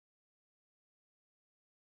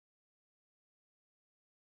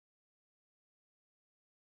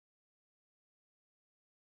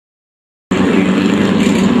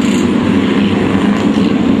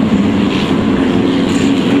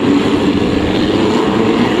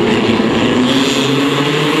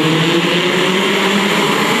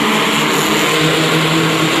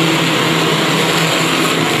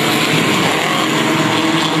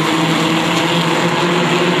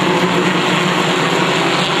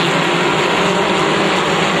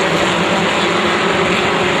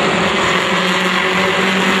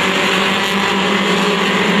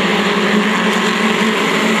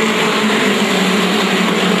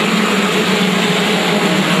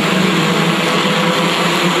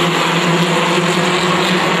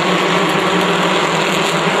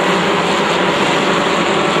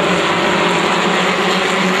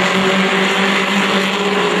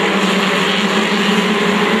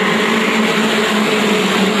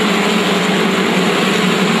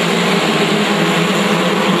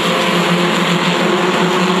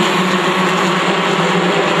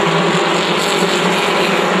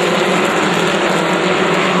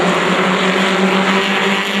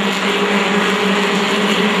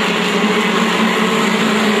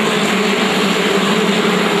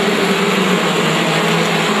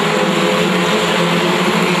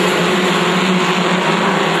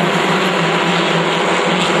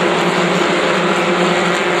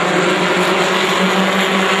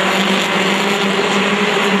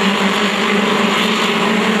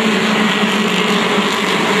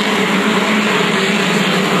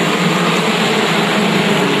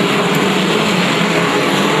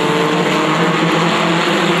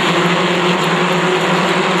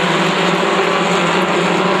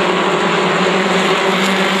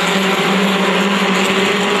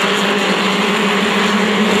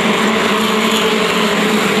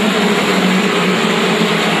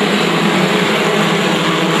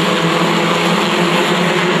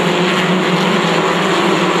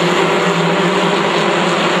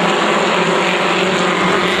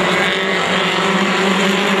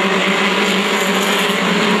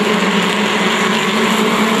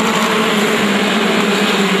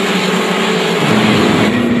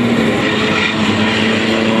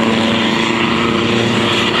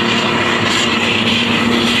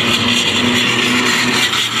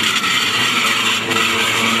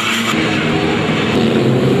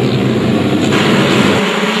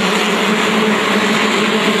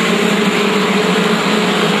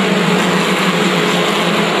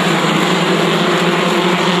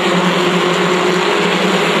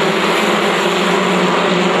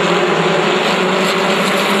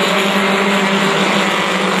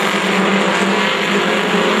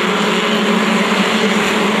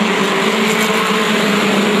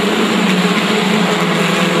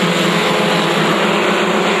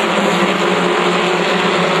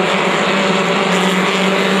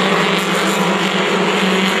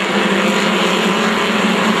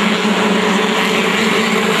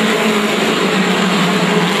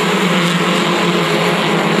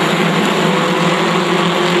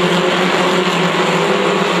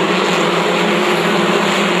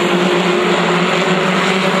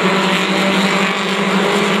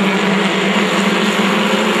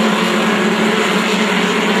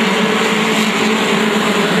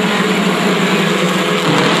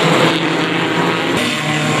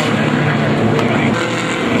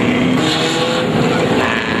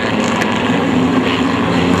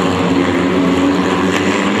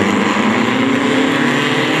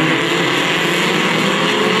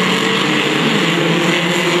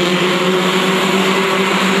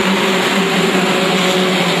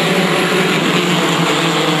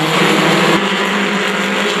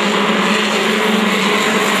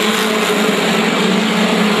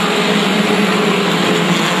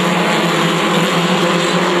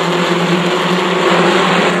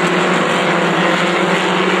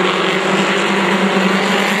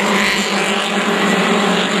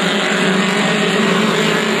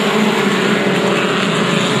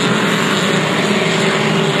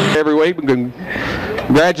great.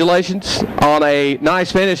 Congratulations on a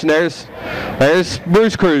nice finish. And there's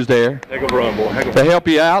Bruce Cruz there. Heck of a run, boy. To help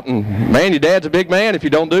you out. And, man, your dad's a big man. If you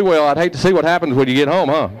don't do well, I'd hate to see what happens when you get home,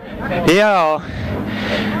 huh? Yeah.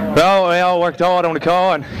 Well, we all worked hard on the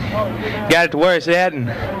car and got it to where it's at, and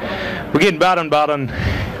we're getting better and better.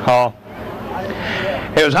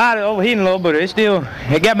 It was hot overheating a little, but it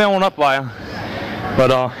got me on up there.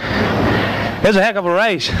 But it was a heck of a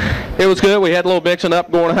race. It was good. We had a little mixing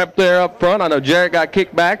up going up there up front. I know Jarrett got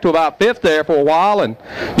kicked back to about 5th there for a while, and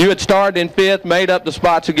you had started in 5th, made up the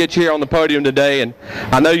spot to get you here on the podium today. And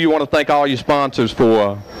I know you want to thank all your sponsors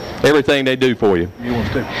for everything they do for you. You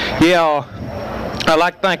want to? Yeah. I'd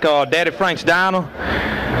like to thank Daddy Frank's Diner,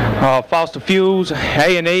 Foster Fuels,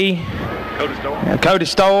 A&E, Cody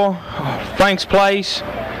Store, Frank's Place,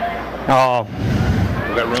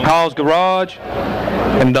 Hall's Garage,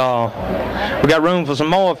 and we got room for some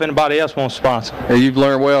more if anybody else wants to sponsor. You've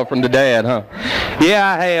learned well from the dad, huh?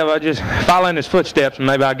 Yeah, I have. I just follow in his footsteps, and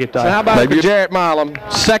maybe I'll get that. So how about Jarrett Milam,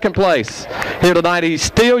 2nd place here tonight? He's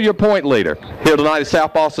still your point leader here tonight at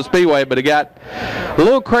South Boston Speedway, but he got a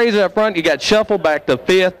little crazy up front. You got shuffled back to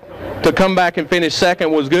 5th. To come back and finish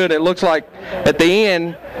 2nd was good. It looks like at the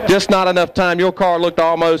end, just not enough time. Your car looked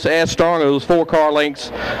almost as strong. It was 4 car lengths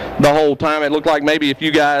the whole time. It looked like maybe if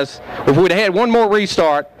we'd have had one more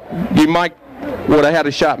restart, you would have had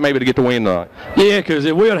a shot maybe to get the win tonight. Yeah, because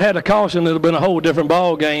if we would have had a caution, it would have been a whole different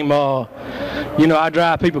ball game. You know, I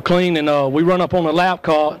drive people clean, and we run up on the lap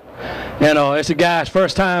cart, and it's a guy's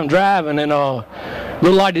first time driving, and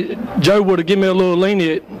looked like Joe would have given me a little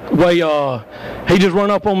lenient way. He just run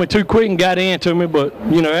up on me too quick and got into me, but,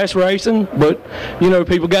 you know, that's racing. But, you know,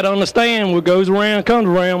 people got to understand what goes around comes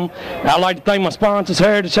around. I like to thank my sponsors,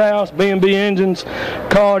 Heritage House, B&B Engines,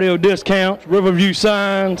 Cardio Discounts, Riverview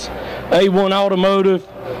Signs, A1 Automotive,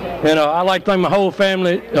 and I like to thank my whole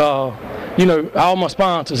family, you know, all my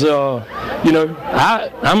sponsors. You know,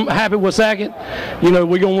 I'm happy with 2nd. You know,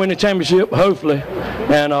 we're going to win the championship, hopefully.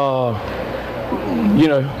 And, you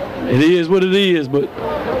know, it is what it is, but,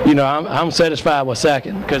 you know, I'm satisfied with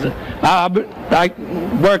 2nd because I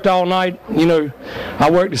worked all night. You know, I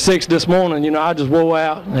worked at 6 this morning. You know, I just wore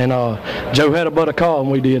out, and Joe had a better car than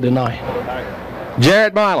we did tonight.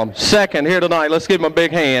 Jarrett Milam, 2nd here tonight. Let's give him a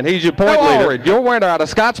big hand. He's your point leader. Your winner out of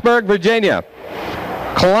Scottsburg, Virginia.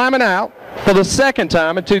 Climbing out for the 2nd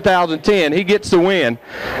time in 2010. He gets the win.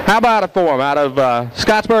 How about it for him out of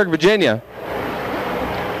Scottsburg, Virginia?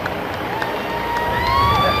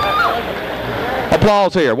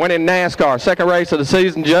 Applause here. Winning NASCAR, 2nd race of the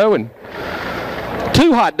season, Joe, and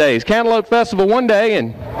 2 hot days. Cantaloupe Festival one day,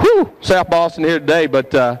 and South Boston here today.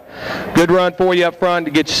 But good run for you up front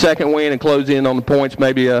to get your 2nd win and close in on the points.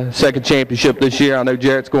 Maybe a 2nd championship this year. I know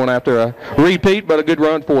Jarrett's going after a repeat, but a good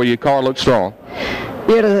run for you. Car looks strong.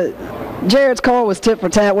 Yeah, Jarrett's car was tit for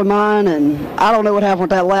tat with mine, and I don't know what happened with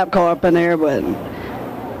that lap car up in there, but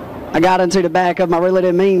I got into the back of him. I really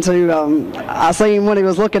didn't mean to. I seen when he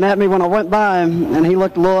was looking at me when I went by him, and he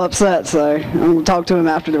looked a little upset, so I'm going to talk to him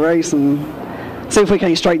after the race and see if we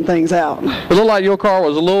can't straighten things out. It looked like your car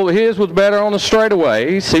was his was better on the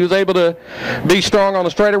straightaways. He was able to be strong on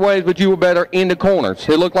the straightaways, but you were better in the corners.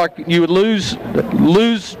 It looked like you would lose.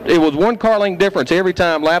 It was 1 car length difference every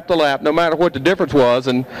time, lap to lap, no matter what the difference was,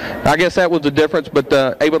 and I guess that was the difference, but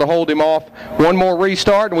able to hold him off. One more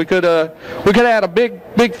restart, and we could have had a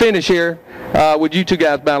big finish here with you 2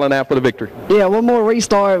 guys battling out for the victory. Yeah, one more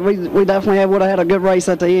restart. We definitely would have had a good race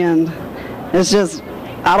at the end. It's just,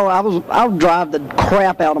 I would drive the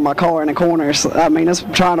crap out of my car in the corners. I mean, it's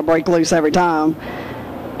trying to break loose every time.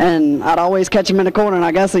 And I'd always catch him in the corner, and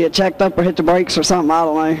I guess he had checked up or hit the brakes or something, I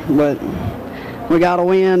don't know. But we got to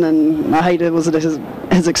win, and I hate it was at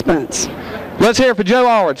his expense. Let's hear it for Joe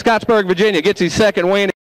Allred, Scottsburg, Virginia, gets his 2nd win.